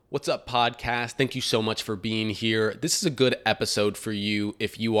What's up, podcast? Thank you so much for being here. This is a good episode for you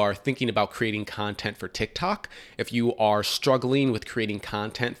if you are thinking about creating content for TikTok, if you are struggling with creating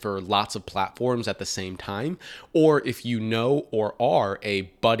content for lots of platforms at the same time, or if you know or are a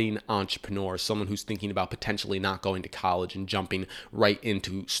budding entrepreneur, someone who's thinking about potentially not going to college and jumping right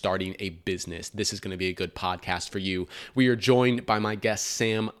into starting a business. This is going to be a good podcast for you. We are joined by my guest,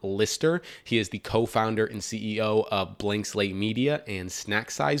 Sam Lister. He is the co-founder and CEO of Blank Slate Media and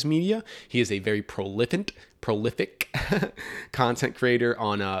Snack Size Media. He is a very prolific content creator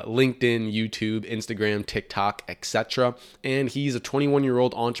on LinkedIn, YouTube, Instagram, TikTok, etc. And he's a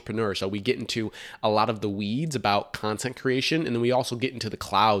 21-year-old entrepreneur. So we get into a lot of the weeds about content creation, and then we also get into the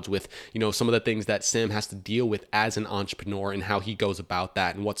clouds with, some of the things that Sam has to deal with as an entrepreneur and how he goes about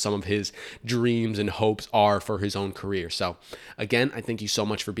that and what some of his dreams and hopes are for his own career. So again, I thank you so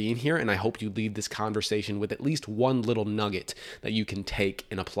much for being here, and I hope you leave this conversation with at least one little nugget that you can take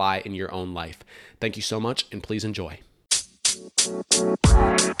and apply in your own life. Thank you so much, and please enjoy.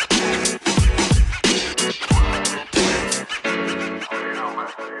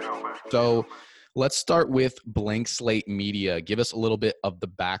 So let's start with Blank Slate Media. Give us a little bit of the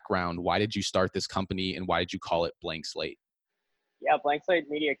background. Why did you start this company, and why did you call it Blank Slate? Yeah, Blank Slate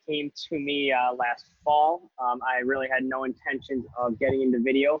Media came to me last fall. I really had no intentions of getting into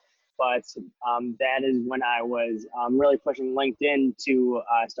video, but that is when I was really pushing LinkedIn to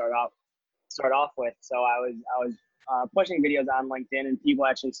start off with. So I was pushing videos on LinkedIn, and people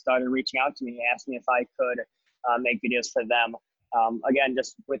actually started reaching out to me, asked me if I could make videos for them. Again,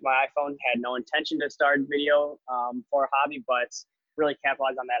 just with my iPhone, had no intention to start video for a hobby, but really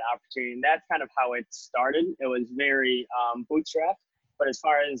capitalized on that opportunity. And that's kind of how it started. It was very bootstrapped. But as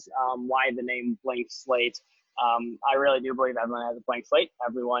far as why the name Blank Slate, I really do believe everyone has a blank slate.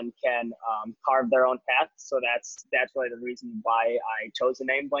 Everyone can carve their own path. So that's really the reason why I chose the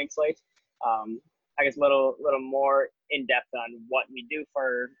name Blank Slate. I guess a little more in depth on what we do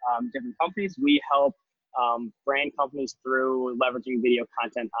for different companies. We help brand companies through leveraging video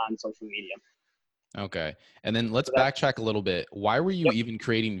content on social media. Okay. And then let's backtrack a little bit. Why were you even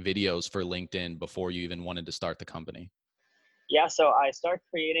creating videos for LinkedIn before you even wanted to start the company? Yeah, so I started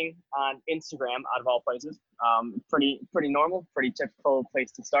creating on Instagram, out of all places. Pretty normal, pretty typical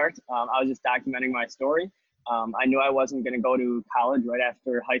place to start. I was just documenting my story. I knew I wasn't going to go to college right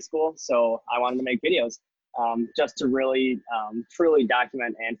after high school, so I wanted to make videos just to really truly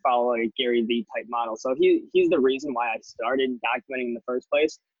document and follow a Gary Vee type model. So he's the reason why I started documenting in the first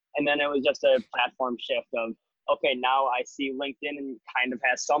place. And then it was just a platform shift of, okay, now I see LinkedIn and kind of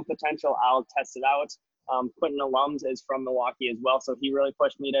has some potential. I'll test it out. Quentin Alums is from Milwaukee as well, so he really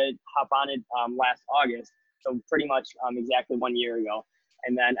pushed me to hop on it last August. So pretty much exactly 1 year ago.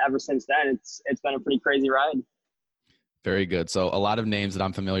 And then ever since then, it's been a pretty crazy ride. Very good. So a lot of names that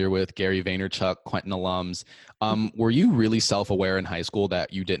I'm familiar with: Gary Vaynerchuk, Quentin Alums. Were you really self-aware in high school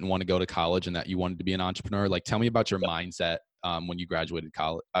that you didn't want to go to college and that you wanted to be an entrepreneur? Like, tell me about your mindset when you graduated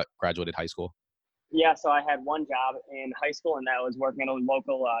high school. Yeah, so I had one job in high school, and that was working at a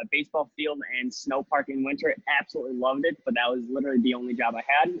local baseball field and snow park in winter. Absolutely loved it, but that was literally the only job I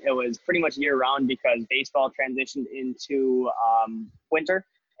had. It was pretty much year-round because baseball transitioned into winter,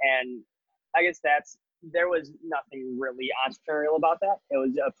 and I guess there was nothing really entrepreneurial about that. It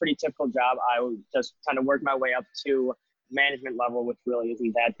was a pretty typical job. I was just trying to work my way up to management level, which really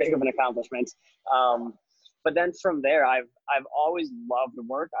isn't that big of an accomplishment. But then from there, I've always loved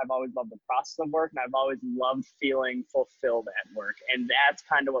work. I've always loved the process of work, and I've always loved feeling fulfilled at work. And that's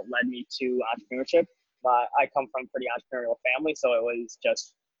kind of what led me to entrepreneurship. I come from a pretty entrepreneurial family, so it was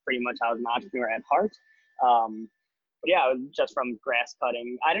just pretty much I was an entrepreneur at heart. But yeah, it was just from grass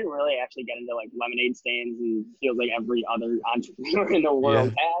cutting. I didn't really actually get into like lemonade stands and feels like every other entrepreneur in the world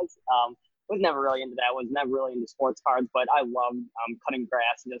has. Was never really into that. Was never really into sports cards, but I loved cutting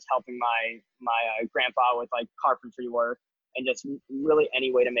grass and just helping my grandpa with like carpentry work and just really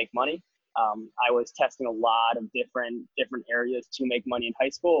any way to make money. I was testing a lot of different areas to make money in high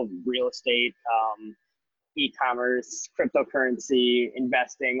school: real estate, e-commerce, cryptocurrency,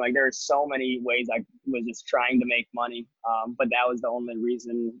 investing. Like there are so many ways I was just trying to make money, but that was the only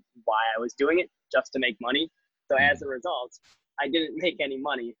reason why I was doing it, just to make money. So as a result, I didn't make any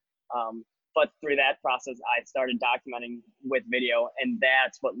money. But through that process, I started documenting with video, and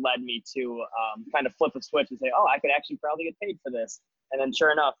that's what led me to kind of flip a switch and say, oh, I could actually probably get paid for this. And then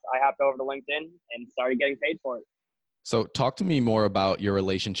sure enough, I hopped over to LinkedIn and started getting paid for it. So talk to me more about your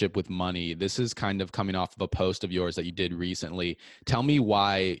relationship with money. This is kind of coming off of a post of yours that you did recently. Tell me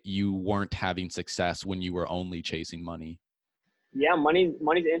why you weren't having success when you were only chasing money. Yeah, money's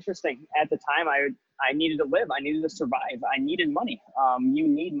interesting. At the time, I needed to live. I needed to survive. I needed money. You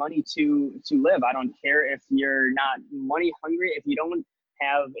need money to live. I don't care if you're not money hungry. If you don't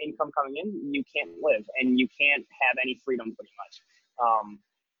have income coming in, you can't live, and you can't have any freedom pretty much.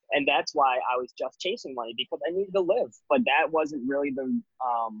 And that's why I was just chasing money, because I needed to live. But that wasn't really the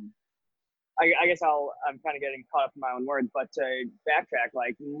I guess I'm kind of getting caught up in my own words, but to backtrack,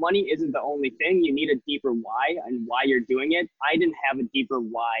 like, money isn't the only thing. You need a deeper why and why you're doing it. I didn't have a deeper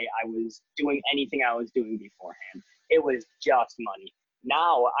why I was doing anything I was doing beforehand. It was just money.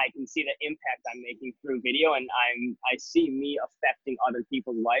 Now I can see the impact I'm making through video, and I see me affecting other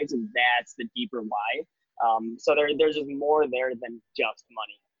people's lives, and that's the deeper why. So there's just more there than just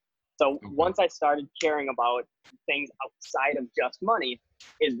money. So once I started caring about things outside of just money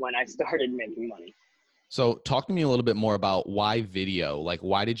is when I started making money. So talk to me a little bit more about why video. Like,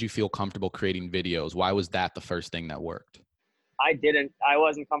 why did you feel comfortable creating videos? Why was that the first thing that worked? I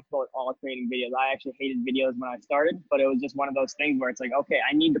wasn't comfortable at all creating videos. I actually hated videos when I started, but it was just one of those things where it's like, okay,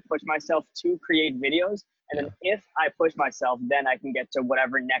 I need to push myself to create videos. And then if I push myself, then I can get to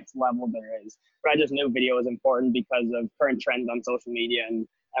whatever next level there is. But I just knew video was important because of current trends on social media and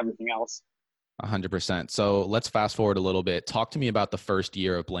everything else. 100%. So let's fast forward a little bit. Talk to me about the first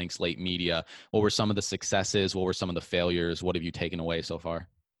year of Blank Slate Media. What were some of the successes? What were some of the failures? What have you taken away so far?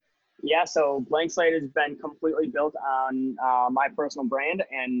 Yeah, so Blank Slate has been completely built on my personal brand,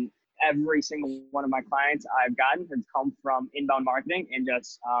 and every single one of my clients I've gotten has come from inbound marketing and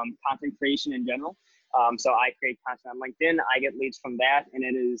just content creation in general. So I create content on LinkedIn, I get leads from that, and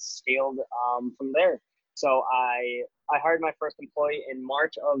it is scaled from there. So I hired my first employee in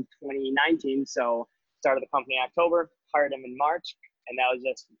March of 2019. So started the company in October, hired him in March, and that was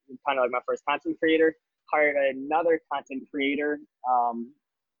just kind of like my first content creator. Hired another content creator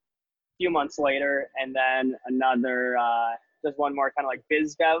few months later, and then another just one more kind of like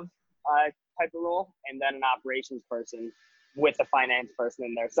biz dev type of role, and then an operations person with a finance person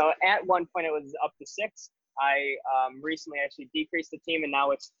in there. So at one point it was up to 6. I recently actually decreased the team, and now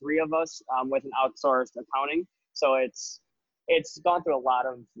it's 3 of us with an outsourced accounting. So it's gone through a lot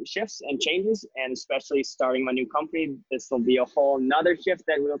of shifts and changes, and especially starting my new company, this will be a whole nother shift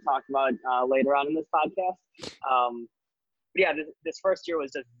that we'll talk about later on in this podcast. But yeah, this first year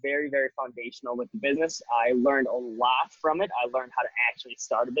was just very, very foundational with the business. I learned a lot from it. I learned how to actually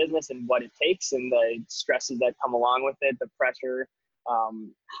start a business and what it takes and the stresses that come along with it, the pressure,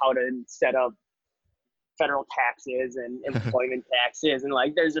 how to set up federal taxes and employment taxes. And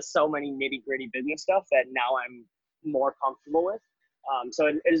like, there's just so many nitty gritty business stuff that now I'm more comfortable with. So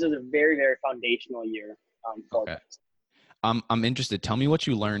it is just a very, very foundational year for us. I'm interested. Tell me what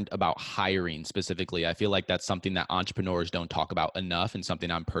you learned about hiring specifically. I feel like that's something that entrepreneurs don't talk about enough, and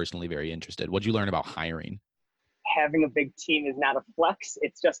something I'm personally very interested. What did you learn about hiring? Having a big team is not a flex.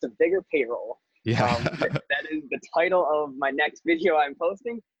 It's just a bigger payroll. Yeah. That is the title of my next video I'm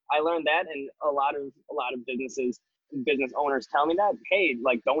posting. I learned that, and a lot of business owners tell me that, hey,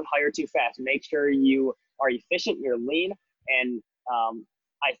 like, don't hire too fast. Make sure you are efficient, you're lean. And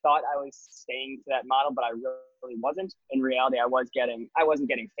I thought I was staying to that model, but I really wasn't. In reality, I wasn't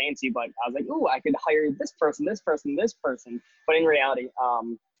getting fancy, but I was like, ooh, I could hire this person, this person, this person. But in reality,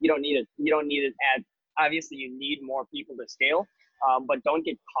 you don't need it. You don't need it obviously you need more people to scale, but don't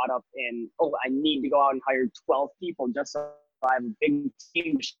get caught up in, oh, I need to go out and hire 12 people just so I have a big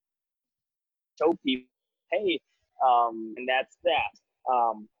team to show people, hey, and that's that.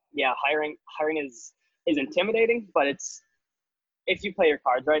 Yeah, hiring is intimidating, but it's, if you play your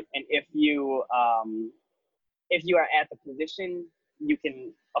cards right, and if you are at the position you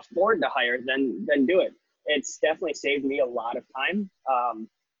can afford to hire, then do it. It's definitely saved me a lot of time,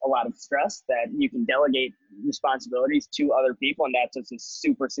 a lot of stress, that you can delegate responsibilities to other people, and that's just a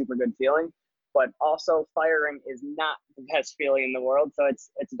super, super good feeling. But also, firing is not the best feeling in the world, so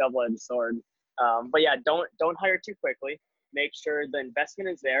it's a double-edged sword. But yeah, don't hire too quickly. Make sure the investment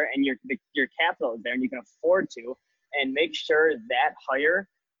is there and your capital is there and you can afford to, and make sure that hire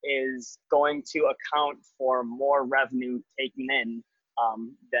is going to account for more revenue taken in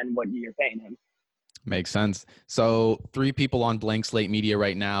than what you're paying him. Makes sense. So 3 people on Blank Slate Media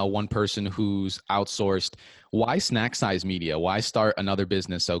right now, 1 person who's outsourced. Why Snack Size Media? Why start another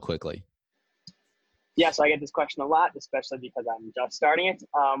business so quickly? Yeah, so I get this question a lot, especially because I'm just starting it.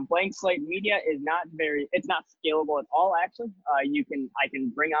 Blank Slate Media is it's not scalable at all, actually. I can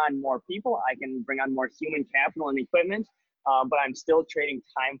bring on more people, I can bring on more human capital and equipment, but I'm still trading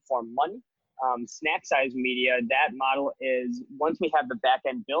time for money. Snack Size Media, that model is, once we have the back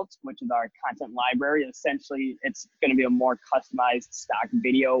end built, which is our content library, essentially it's going to be a more customized stock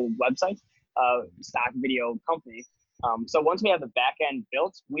video website, stock video company. So once we have the back end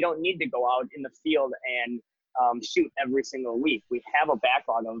built, we don't need to go out in the field and shoot every single week. We have a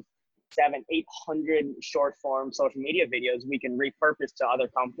backlog of 800 short form social media videos we can repurpose to other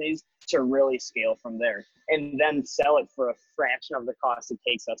companies to really scale from there, and then sell it for a fraction of the cost it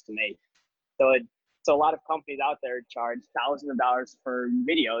takes us to make. So a lot of companies out there charge thousands of dollars for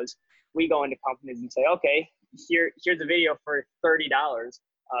videos. We go into companies and say, okay, here's a video for $30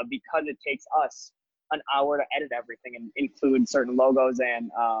 because it takes us an hour to edit everything and include certain logos and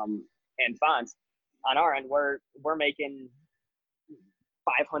fonts. On our end, we're making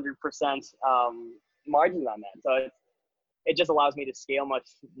 500% margins on that. So it just allows me to scale much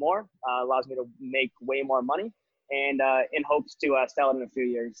more, allows me to make way more money, and in hopes to sell it in a few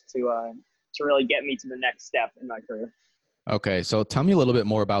years to really get me to the next step in my career. Okay, so tell me a little bit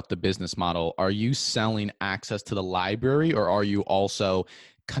more about the business model. Are you selling access to the library, or are you also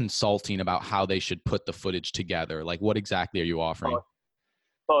consulting about how they should put the footage together? Like, what exactly are you offering?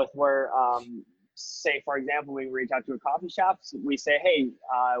 Both. We're say, for example, we reach out to a coffee shop. We say, hey,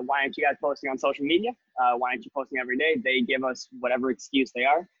 why aren't you guys posting on social media? Why aren't you posting every day? They give us whatever excuse they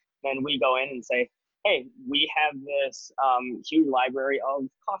are. Then we go in and say, hey, we have this huge library of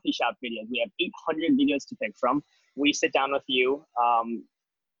coffee shop videos. We have 800 videos to pick from. We sit down with you,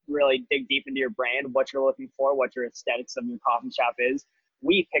 really dig deep into your brand, what you're looking for, what your aesthetics of your coffee shop is.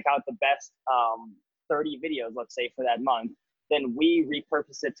 We pick out the best 30 videos, let's say, for that month. Then we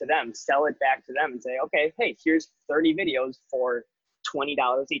repurpose it to them, sell it back to them and say, okay, hey, here's 30 videos for $20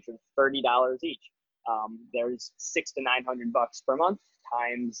 each or $30 each. There's $600 to $900 per month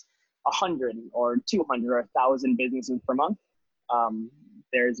times 100 or 200 or 1,000 businesses per month.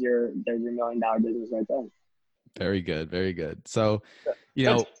 There's your $1 million business right there. Very good. Very good. So, you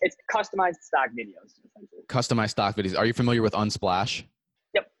know, it's customized stock videos. Essentially. Customized stock videos. Are you familiar with Unsplash?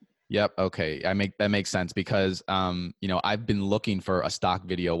 Yep. Okay. That makes sense because, you know, I've been looking for a stock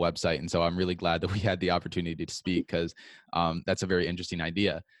video website. And so I'm really glad that we had the opportunity to speak because that's a very interesting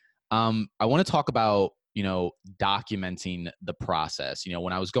idea. I want to talk about, you know, documenting the process. You know,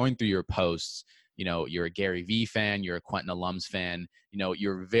 when I was going through your posts, you know, you're a Gary Vee fan, you're a Quentin Alums fan, you know,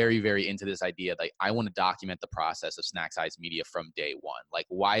 you're very, very into this idea. Like, I want to document the process of Snack Size Media from day one. Like,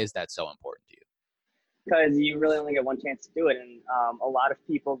 why is that so important to you? Because you really only get one chance to do it. And a lot of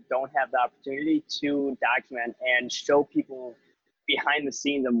people don't have the opportunity to document and show people behind the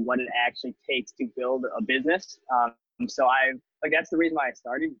scenes of what it actually takes to build a business. So that's the reason why I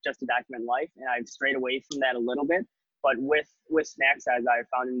started, just to document life. And I've strayed away from that a little bit. But with Snack Size, I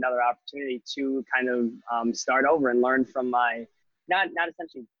found another opportunity to kind of start over and learn from my, not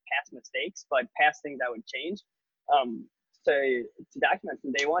essentially past mistakes, but past things I would change. To document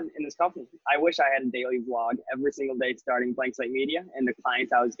from day one in this company. I wish I had a daily vlog every single day starting Blank Slate Media and the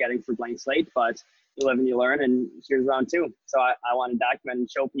clients I was getting for Blank Slate, but you live and you learn, and here's round two. So I want to document and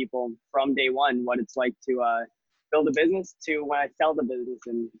show people from day one what it's like to build a business to when I sell the business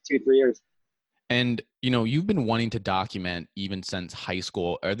in 2-3 years. And, you know, you've been wanting to document even since high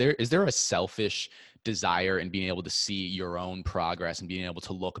school. Is there a selfish desire in being able to see your own progress and being able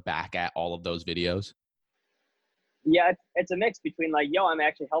to look back at all of those videos? Yeah, it's a mix between like, yo, I'm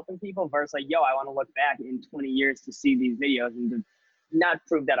actually helping people versus like, yo, I want to look back in 20 years to see these videos and to not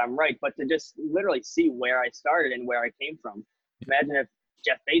prove that I'm right, but to just literally see where I started and where I came from. Imagine if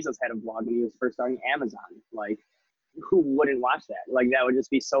Jeff Bezos had a vlog when he was first starting Amazon. Like, who wouldn't watch that? Like, that would just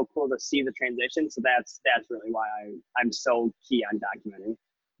be so cool to see the transition. So that's really why I'm so key on documenting.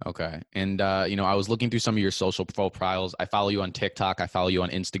 Okay. And, you know, I was looking through some of your social profiles. I follow you on TikTok. I follow you on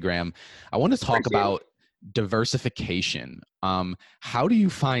Instagram. I want to talk about diversification. How do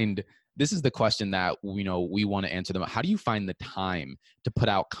you find, this is the question that, you know, we want to answer them. How do you find the time to put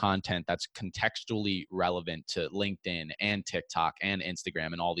out content that's contextually relevant to LinkedIn and TikTok and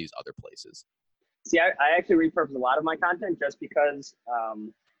Instagram and all these other places? See, I actually repurpose a lot of my content just because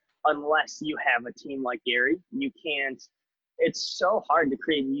unless you have a team like Gary, you can't, it's so hard to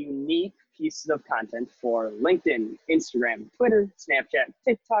create unique pieces of content for LinkedIn, Instagram, Twitter, Snapchat,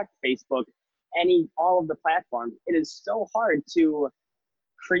 TikTok, Facebook, all of the platforms. It is so hard to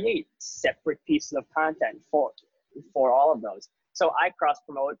create separate pieces of content for all of those. So I cross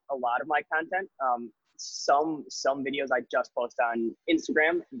promote a lot of my content. Some videos I just post on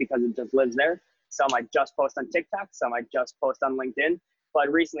Instagram because it just lives there. Some I just post on TikTok. Some I just post on LinkedIn. But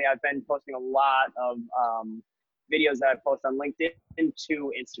recently I've been posting a lot of videos that I post on LinkedIn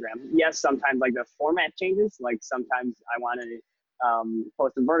to Instagram. Yes, sometimes like the format changes. Like sometimes I want to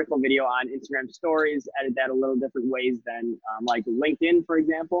post a vertical video on Instagram stories, edit that a little different ways than like LinkedIn, for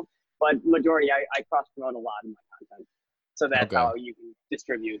example. But majority, I cross promote a lot of my content. So that's how you can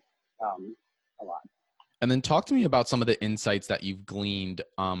distribute a lot. And then talk to me about some of the insights that you've gleaned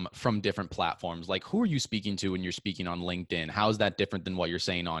from different platforms. Like, who are you speaking to when you're speaking on LinkedIn? How is that different than what you're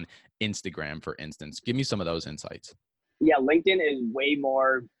saying on Instagram, for instance? Give me some of those insights. Yeah, LinkedIn is way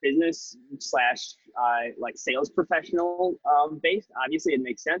more business slash like sales professional based. Obviously, it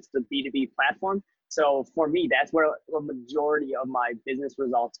makes sense. It's a B2B platform. So for me, that's where the majority of my business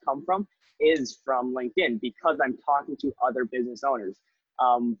results come from, is from LinkedIn, because I'm talking to other business owners.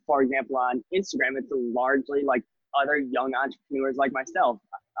 For example, on Instagram, it's largely like other young entrepreneurs like myself,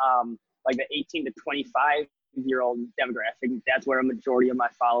 like the 18 to 25-year-old demographic. That's where a majority of my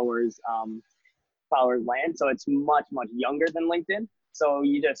followers land. So it's much, much younger than LinkedIn. So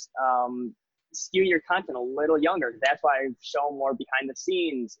you just skew your content a little younger. That's why I've shown more behind the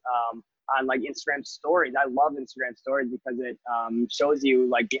scenes on like Instagram stories. I love Instagram stories because it shows you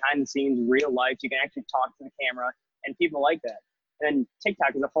like behind the scenes, real life. You can actually talk to the camera, and people like that. And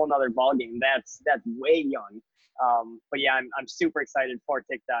TikTok is a whole nother ballgame. That's way young. But yeah, I'm super excited for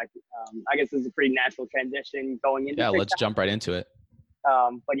TikTok. I guess this is a pretty natural transition going into TikTok. Let's jump right into it.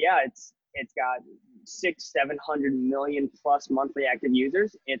 But yeah, it's got 600-700 million plus monthly active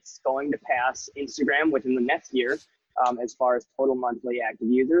users. It's going to pass Instagram within the next year as far as total monthly active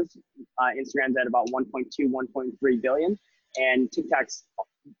users. Instagram's at about 1.2, 1.3 billion, and TikTok's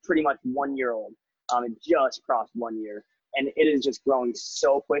pretty much 1 year old. It just crossed 1 year, and it is just growing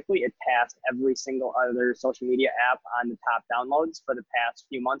so quickly. It passed every single other social media app on the top downloads for the past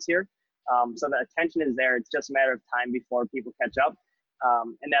few months here. So the attention is there. It's just a matter of time before people catch up.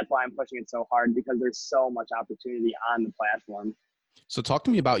 And that's why I'm pushing it so hard, because there's so much opportunity on the platform. So talk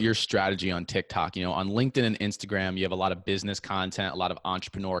to me about your strategy on TikTok. You know, on LinkedIn and Instagram, you have a lot of business content, a lot of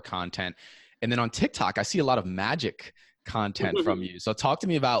entrepreneur content. And then on TikTok, I see a lot of magic content from you. So talk to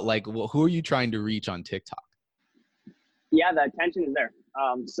me about like, who are you trying to reach on TikTok? Yeah, the attention is there.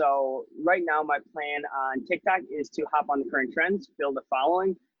 So right now, my plan on TikTok is to hop on the current trends, build a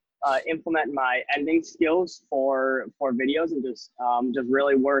following, implement my editing skills for videos, and just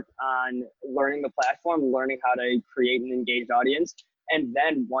really work on learning the platform, learning how to create an engaged audience. And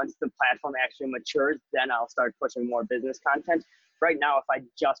then once the platform actually matures, then I'll start pushing more business content. Right now, if I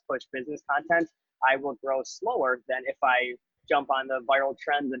just push business content, I will grow slower than if I jump on the viral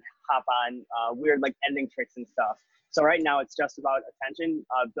trends and hop on weird like editing tricks and stuff. So right now it's just about attention,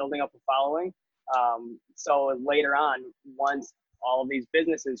 building up a following. So later on, once all of these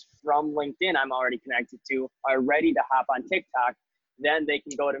businesses from LinkedIn I'm already connected to are ready to hop on TikTok, then they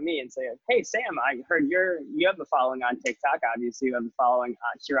can go to me and say, hey, Sam, I heard you have a following on TikTok. Obviously, you have a following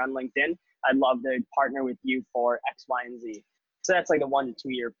here on LinkedIn. I'd love to partner with you for X, Y, and Z. So that's like a 1 to 2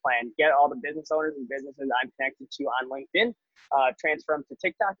 year plan. Get all the business owners and businesses I'm connected to on LinkedIn, transfer them to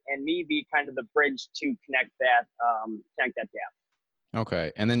TikTok, and me be kind of the bridge to connect that gap.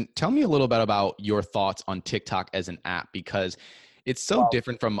 Okay. And then tell me a little bit about your thoughts on TikTok as an app, because it's so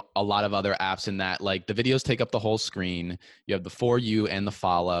different from a lot of other apps in that like the videos take up the whole screen. You have the for you and the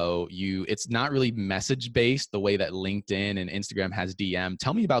follow you. It's not really message based the way that LinkedIn and Instagram has DM.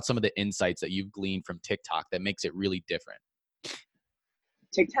 Tell me about some of the insights that you've gleaned from TikTok that makes it really different.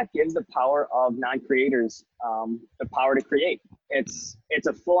 TikTok gives the power of non-creators the power to create. It's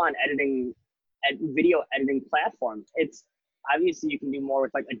a full-on video editing platform. It's obviously you can do more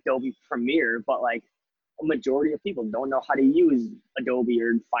with like Adobe Premiere, but like a majority of people don't know how to use Adobe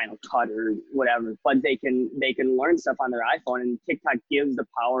or Final Cut or whatever, but they can learn stuff on their iPhone, and TikTok gives the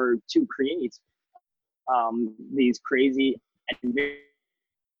power to create these crazy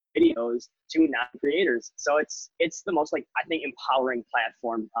videos to non-creators. So it's the most like I think empowering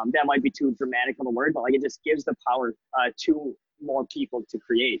platform. That might be too dramatic of a word, but like it just gives the power to more people to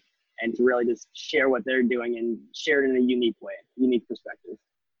create and to really just share what they're doing and share it in a unique way, unique perspective.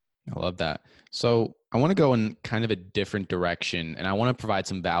 I love that. So I want to go in kind of a different direction, and I want to provide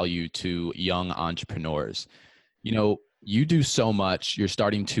some value to young entrepreneurs. You know, you do so much. You're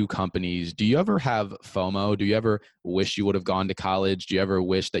starting 2 companies. Do you ever have FOMO? Do you ever wish you would have gone to college? Do you ever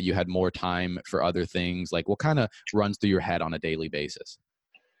wish that you had more time for other things? Like what kind of runs through your head on a daily basis?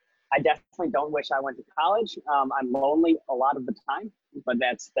 I definitely don't wish I went to college. I'm lonely a lot of the time, but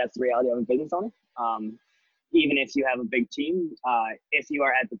that's the reality of a business owner. Even if you have a big team, if you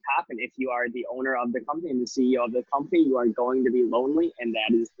are at the top and if you are the owner of the company and the CEO of the company, you are going to be lonely, and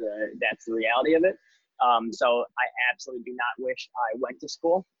that's the reality of it. So I absolutely do not wish I went to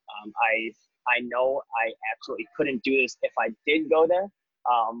school. I know I absolutely couldn't do this if I did go there.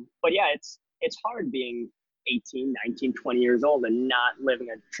 But yeah, it's hard being 18, 19, 20 years old and not living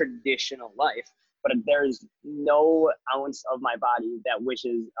a traditional life. But there's no ounce of my body that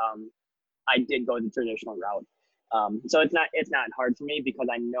wishes I did go the traditional route. So it's not hard for me because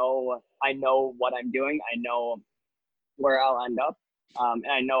I know what I'm doing. I know where I'll end up, and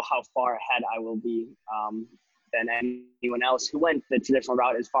I know how far ahead I will be than anyone else who went the traditional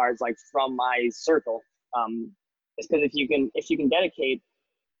route as far as like from my circle. It's because if you can dedicate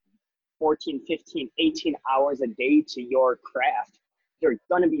 14, 15, 18 hours a day to your craft, you're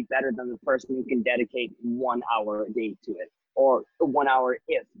going to be better than the person who can dedicate 1 hour a day to it, or 1 hour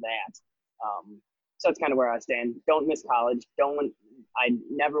if that. So that's kind of where I stand. Don't miss college. I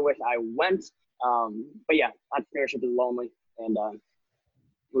never wish I went. But yeah, entrepreneurship is lonely, and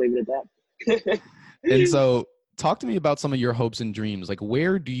leave it at that. And so talk to me about some of your hopes and dreams. Like,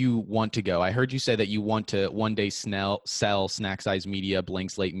 where do you want to go? I heard you say that you want to one day sell Snack Size Media,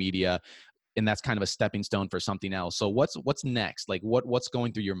 Blank Slate Media, and that's kind of a stepping stone for something else. So what's next? Like, what's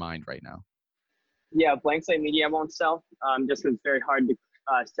going through your mind right now? Yeah, Blank Slate Media won't sell, just because it's very hard to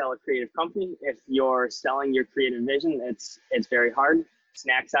sell a creative company. If you're selling your creative vision, it's very hard.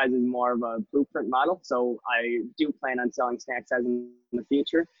 Snack Size is more of a blueprint model, so I do plan on selling Snack Size in the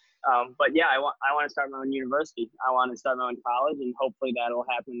future. But yeah, I want to start my own university. I want to start my own college, and hopefully that'll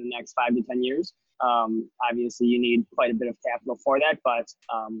happen in the next 5 to 10 years. Obviously, you need quite a bit of capital for that, but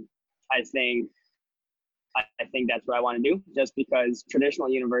I think that's what I want to do, just because traditional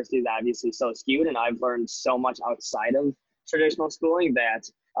university is obviously so skewed, and I've learned so much outside of traditional schooling that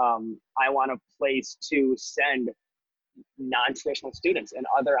I want a place to send non-traditional students and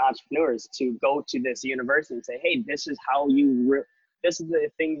other entrepreneurs to go to this university and say, hey, this is how these are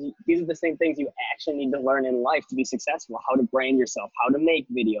the same things you actually need to learn in life to be successful: how to brand yourself, how to make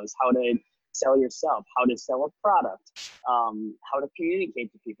videos, how to sell yourself, how to sell a product, how to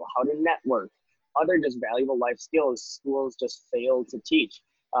communicate to people, how to network, other just valuable life skills schools just fail to teach.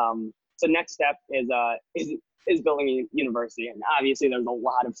 So next step is building a university, and obviously there's a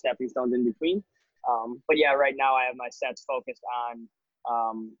lot of stepping stones in between. But yeah, right now I have my sets focused on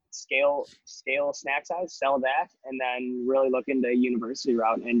scale Snack Size, sell that, and then really look into university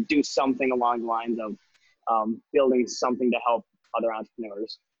route and do something along the lines of building something to help other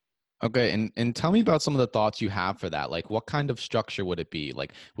entrepreneurs. Okay. And tell me about some of the thoughts you have for that. Like, what kind of structure would it be?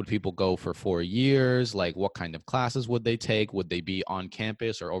 Like, would people go for 4 years? Like, what kind of classes would they take? Would they be on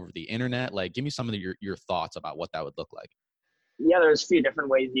campus or over the internet? Like, give me some of your thoughts about what that would look like. Yeah, there's a few different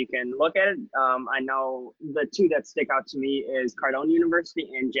ways you can look at it. I know the two that stick out to me is Cardone University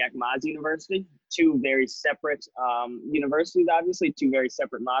and Jack Ma's University. Two very separate universities, obviously, two very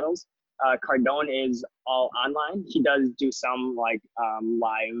separate models. Cardone is all online. He does do some like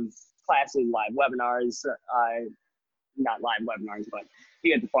live classes, live webinars, not live webinars, but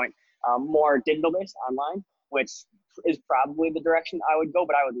you get the point. More digital-based online, which is probably the direction I would go,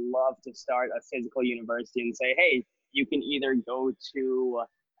 but I would love to start a physical university and say, hey, you can either go to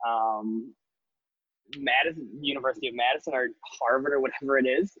University of Madison or Harvard or whatever it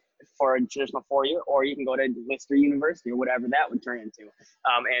is for a traditional 4-year, or you can go to Lister University or whatever that would turn into,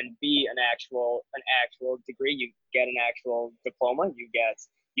 and be an actual degree. You get an actual diploma.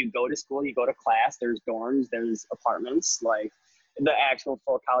 You go to school, you go to class. There's dorms, there's apartments, like the actual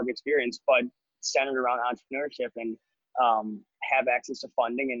full college experience, but centered around entrepreneurship and have access to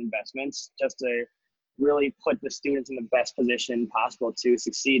funding and investments, just to really put the students in the best position possible to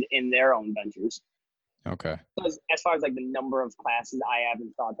succeed in their own ventures. Okay. As far as like the number of classes, I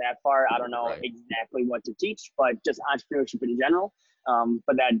haven't thought that far. I don't know exactly what to teach, but just entrepreneurship in general.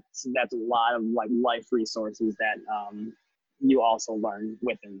 But that's a lot of like life resources that you also learn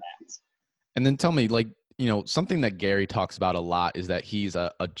within that. And then tell me, like, something that Gary talks about a lot is that he's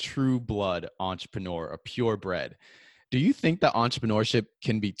a true blood entrepreneur, a purebred. Do you think that entrepreneurship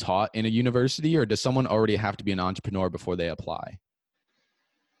can be taught in a university, or does someone already have to be an entrepreneur before they apply?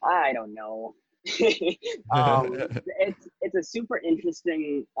 I don't know. It's a super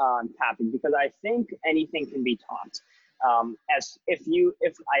interesting topic, because I think anything can be taught. As if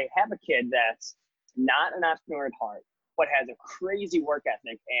I have a kid that's not an entrepreneur at heart, but has a crazy work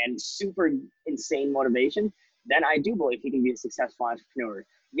ethic and super insane motivation, then I do believe he can be a successful entrepreneur.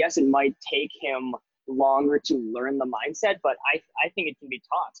 Yes, it might take him longer to learn the mindset, but I think it can be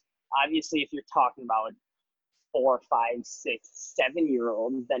taught. Obviously, if you're talking about 4, 5, 6,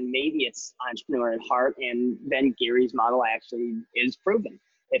 7-year-olds, then maybe it's entrepreneur at heart, and then Gary's model actually is proven.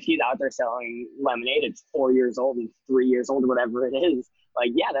 If he's out there selling lemonade at 4 years old and 3 years old, whatever it is,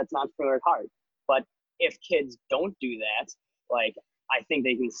 like, yeah, that's an entrepreneur at heart. But if kids don't do that, like, I think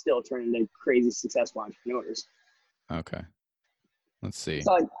they can still turn into crazy successful entrepreneurs. Okay. Let's see.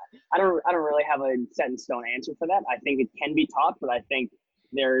 So I don't really have a set in stone answer for that. I think it can be taught, but I think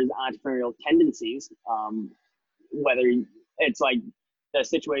there's entrepreneurial tendencies, whether it's like the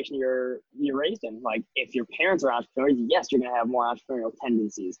situation you're raised in. Like if your parents are entrepreneurs, yes, you're going to have more entrepreneurial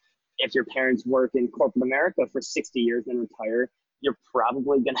tendencies. If your parents work in corporate America for 60 years and retire, you're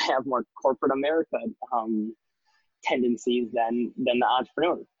probably going to have more corporate America tendencies than the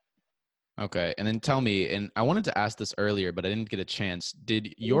entrepreneur. Okay. And then tell me, and I wanted to ask this earlier, but I didn't get a chance.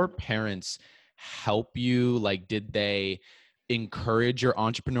 Did your parents help you? Like, did they encourage your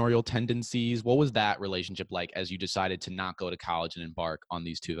entrepreneurial tendencies? What was that relationship like as you decided to not go to college and embark on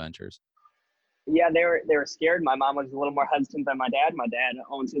these two ventures? Yeah, they were scared. My mom was a little more hesitant than my dad. My dad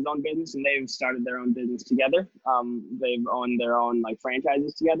owns his own business, and they've started their own business together. They've owned their own like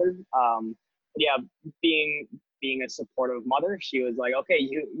franchises together. Yeah, being a supportive mother, she was like, okay,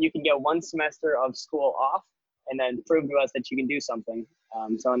 you can get one semester of school off, and then prove to us that you can do something.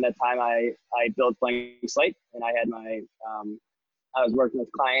 So in that time, I built Blank Slate, and I had I was working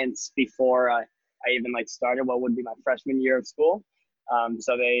with clients before I even like started what would be my freshman year of school.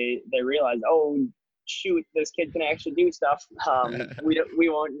 So they realized, oh shoot, this kid can actually do stuff. We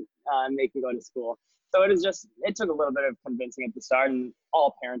won't make him go to school. So it took a little bit of convincing at the start, and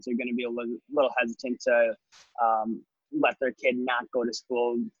all parents are going to be a little hesitant to let their kid not go to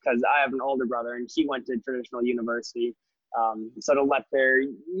school, because I have an older brother and he went to traditional university. So to let his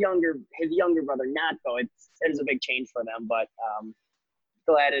younger brother not go, it is a big change for them. But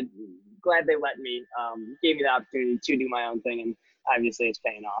glad they let me, gave me the opportunity to do my own thing, and obviously it's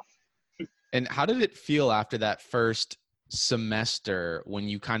paying off. And how did it feel after that first semester when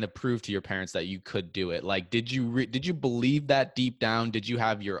you kind of proved to your parents that you could do it? Like, did you believe that deep down? Did you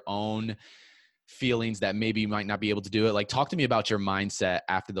have your own feelings that maybe you might not be able to do it? Like, talk to me about your mindset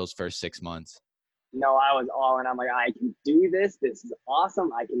after those first 6 months. No, I was all in. I'm like, I can do this. This is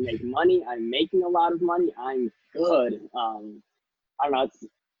awesome. I can make money. I'm making a lot of money. I'm good. I don't know. It's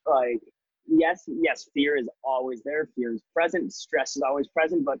like, yes, fear is always there. Fear is present. Stress is always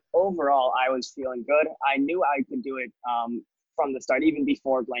present. But overall, I was feeling good. I knew I could do it from the start, even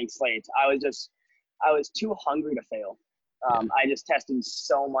before Blank Slate. I was too hungry to fail. I just tested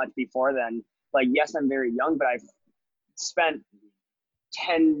so much before then. Like, yes, I'm very young, but I've spent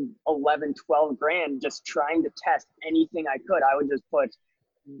 10, 11, 12 grand just trying to test anything I could. I would just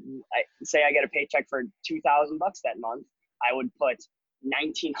say I get a paycheck for $2,000 that month. I would put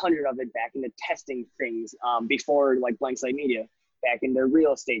 1,900 of it back into testing things before like Blank Slate Media, back into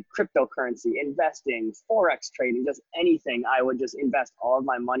real estate, cryptocurrency, investing, Forex trading, just anything. I would just invest all of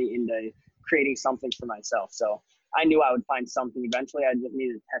my money into creating something for myself. So I knew I would find something eventually. I just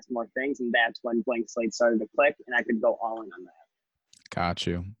needed to test more things. And that's when Blank Slate started to click, and I could go all in on that. Got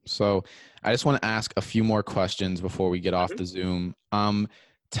you. So I just want to ask a few more questions before we get off the Zoom.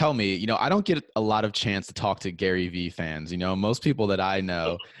 Tell me, I don't get a lot of chance to talk to Gary Vee fans. Most people that I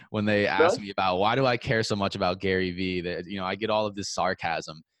know, when they ask me about why do I care so much about Gary Vee, that, I get all of this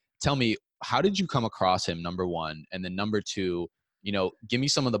sarcasm. Tell me, how did you come across him, number one? And then number two, give me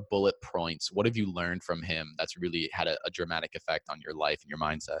some of the bullet points. What have you learned from him that's really had a dramatic effect on your life and your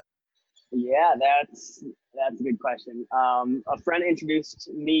mindset? Yeah, that's a good question. A friend introduced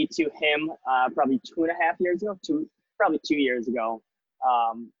me to him probably 2.5 years ago, probably 2 years ago.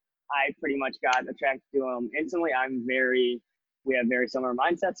 I pretty much got attracted to him instantly. We have very similar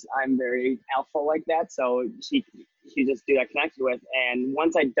mindsets. I'm very alpha like that. So he's just dude I connected with. And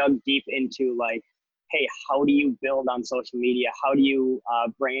once I dug deep into like, hey, how do you build on social media? How do you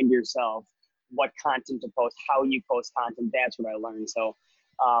brand yourself? What content to post? How you post content? That's what I learned. So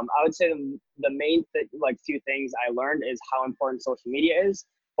I would say the main few things I learned is how important social media is,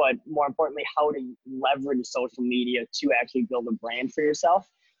 but more importantly, how to leverage social media to actually build a brand for yourself,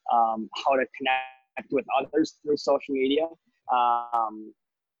 how to connect with others through social media,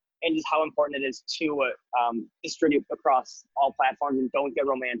 and just how important it is to distribute across all platforms, and don't get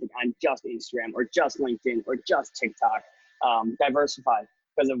romantic on just Instagram or just LinkedIn or just TikTok. Diversify,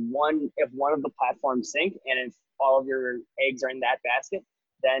 because if one of the platforms sink, and if all of your eggs are in that basket,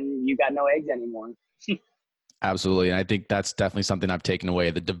 then you got no eggs anymore. Absolutely. And I think that's definitely something I've taken away,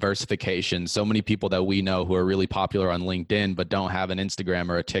 the diversification. So many people that we know who are really popular on LinkedIn, but don't have an Instagram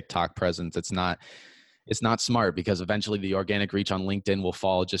or a TikTok presence. It's not smart, because eventually the organic reach on LinkedIn will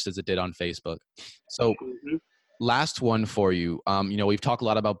fall just as it did on Facebook. So last one for you. We've talked a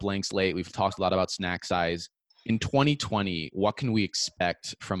lot about Blank Slate. We've talked a lot about Snack Size. In 2020, what can we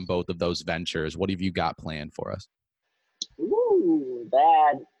expect from both of those ventures? What have you got planned for us? Ooh,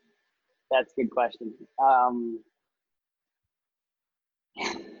 that's a good question.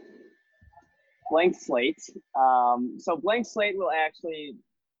 Blank Slate. So Blank Slate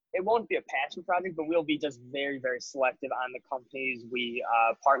it won't be a passion project, but we'll be just very, very selective on the companies we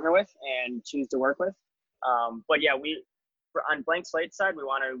partner with and choose to work with. But yeah, on Blank Slate side, we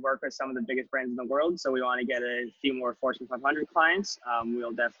want to work with some of the biggest brands in the world. So we want to get a few more Fortune 500 clients.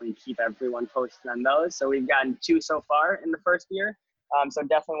 We'll definitely keep everyone posted on those. So we've gotten 2 so far in the first year. So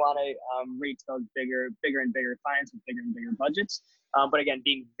definitely want to reach those bigger and bigger clients with bigger and bigger budgets. But again,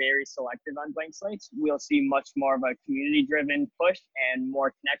 being very selective on Blank Slates, we'll see much more of a community-driven push and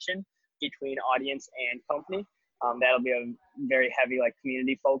more connection between audience and company. That'll be a very heavy, like,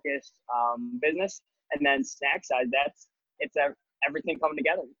 community-focused business. And then snack side, it's everything coming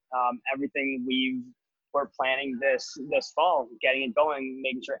together. Everything we're planning this fall, getting it going,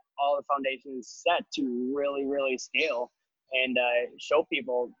 making sure all the foundation is set to really, really scale and show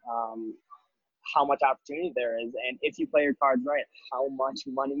people how much opportunity there is. And if you play your cards right, how much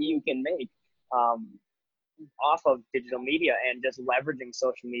money you can make off of digital media and just leveraging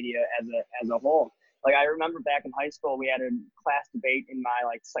social media as a whole. Like, I remember back in high school, we had a class debate in my,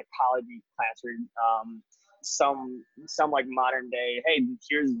 like, psychology class where some like modern day, hey,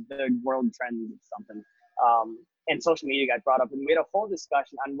 here's the world trend something. And social media got brought up, and we had a whole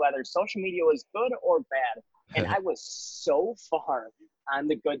discussion on whether social media was good or bad. And I was so far on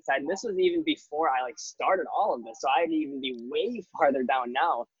the good side. And this was even before I, like, started all of this. So I'd even be way farther down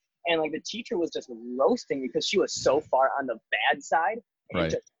now. And, like, the teacher was just roasting me because she was so far on the bad side. And It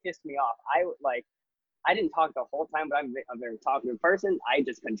just pissed me off. I didn't talk the whole time, but I'm a very talkative person. I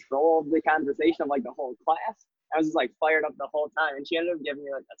just controlled the conversation of, like, the whole class. I was just, like, fired up the whole time. And she ended up giving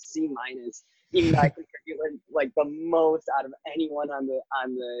me, like, a C-, even though I contributed, like, the most out of anyone on the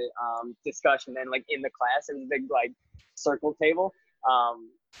discussion. And, like, in the class, it was a big, like, circle table.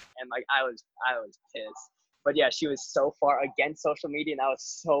 And, like, I was pissed. But yeah, she was so far against social media, and I was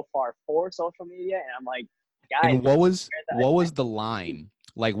so far for social media. And I'm like, guys. And what was the line?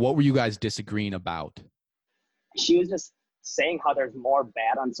 Like, what were you guys disagreeing about? She was just saying how there's more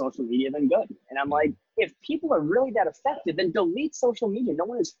bad on social media than good. And I'm like, if people are really that affected, then delete social media. No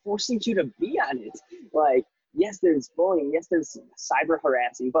one is forcing you to be on it. Like, yes, there's bullying. Yes, there's cyber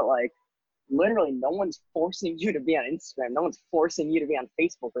harassing. But, like, literally no one's forcing you to be on Instagram. No one's forcing you to be on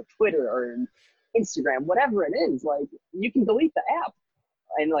Facebook or Twitter or Instagram, whatever it is. Like, you can delete the app.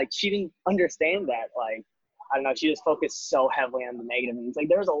 And, like, she didn't understand that. Like, I don't know, she just focused so heavily on the negative. And it's like,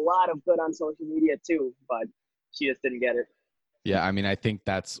 there's a lot of good on social media too, but she just didn't get it. Yeah, I mean, I think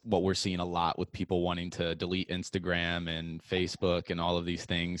that's what we're seeing a lot with people wanting to delete Instagram and Facebook and all of these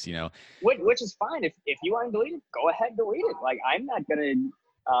things, you know. Which is fine. If you want to delete it, go ahead, delete it. Like, I'm not going to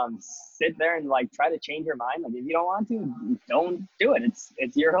sit there and, like, try to change your mind. Like, if you don't want to, don't do it.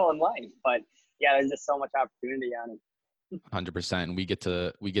 It's your whole life. But yeah, there's just so much opportunity on it. 100%. And we get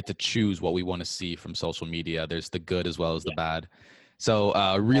to choose what we want to see from social media. There's the good as well as the bad. So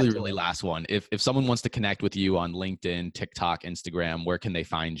really last one. If someone wants to connect with you on LinkedIn, TikTok, Instagram, where can they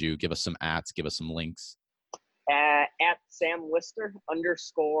find you? Give us some @, give us some links. At Sam Lister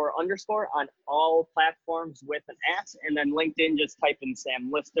 _ on all platforms with an @ and then LinkedIn, just type in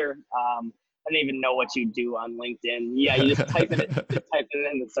Sam Lister. I don't even know what you do on LinkedIn. Yeah, you just type it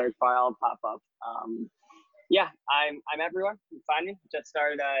in the search bar, it'll pop up. Yeah, I'm everywhere. You can find me. Just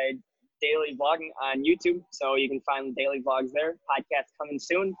started daily vlogging on YouTube, so you can find daily vlogs there. Podcast coming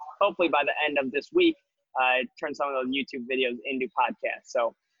soon. Hopefully by the end of this week, turn some of those YouTube videos into podcasts.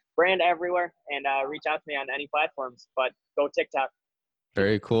 So brand everywhere, and reach out to me on any platforms, but go TikTok.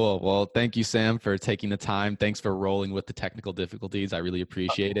 Very cool. Well, thank you, Sam, for taking the time. Thanks for rolling with the technical difficulties. I really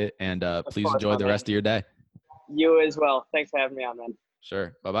appreciate it. And please enjoy the rest of your day. You as well. Thanks for having me on, man.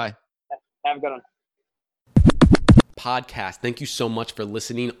 Sure. Bye-bye. Have a good one. Podcast. Thank you so much for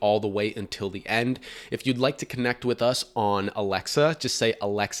listening all the way until the end. If you'd like to connect with us on Alexa, just say,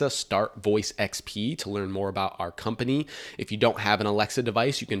 Alexa, start Voice XP to learn more about our company. If you don't have an Alexa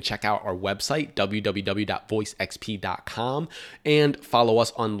device, you can check out our website, www.voicexp.com, and follow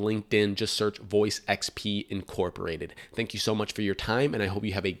us on LinkedIn. Just search Voice XP Incorporated. Thank you so much for your time, and I hope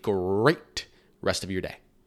you have a great rest of your day.